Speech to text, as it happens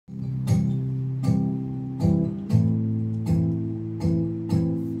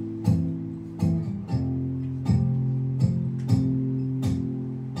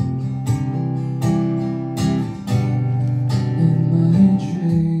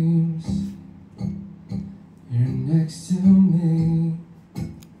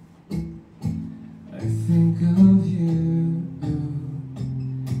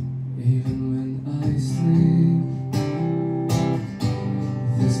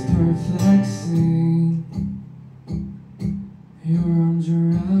perfect scene. Your arms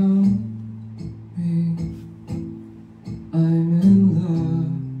around me. I'm in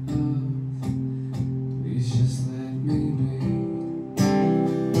love. Please just let me be.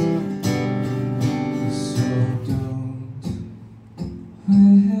 So don't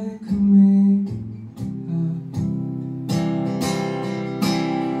wake me up.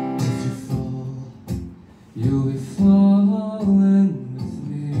 If you fall, you'll be falling with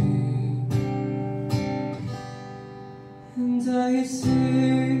me. And I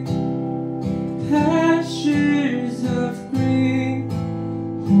see pastures of green,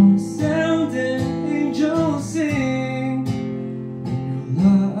 horns sounding, angels sing. When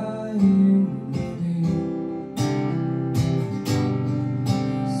you're lying with me,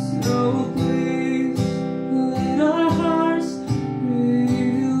 so please let our hearts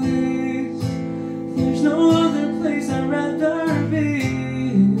release. There's no other place I'd rather be.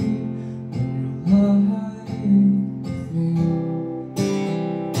 When you're lying with me,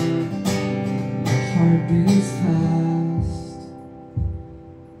 my heart beats fast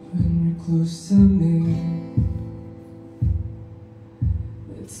when you're close to me.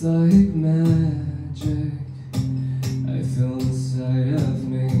 It's like magic I feel inside of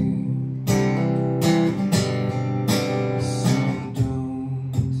me. So don't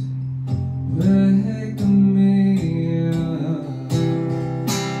wake me up.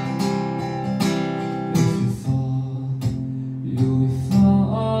 If you fall, you'll be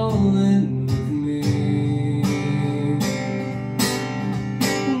falling with me.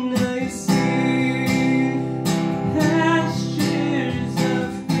 And I see pastures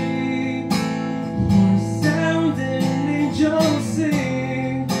of green, horns sounding, angels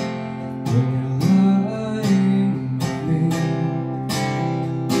sing. When you're lying with me,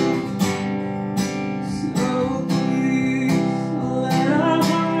 so please let our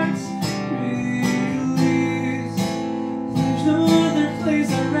hearts release. There's no other place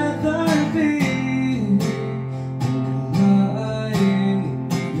I'd rather be. When you're lying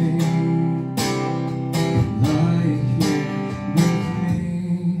with me, lie here with me.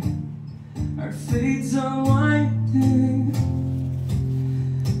 Our fates are winding.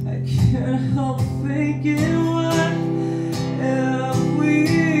 I can't help thinking, what if we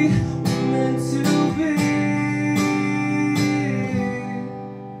were meant to be?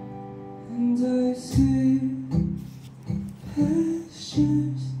 And I see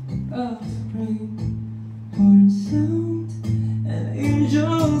pastures of green, horns sound, and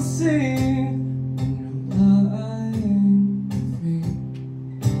angels sing. When you're lying with me,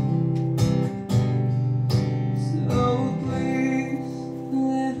 so please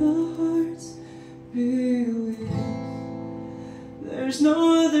let our hearts believe. There's no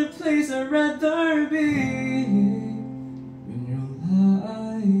other place I'd rather be.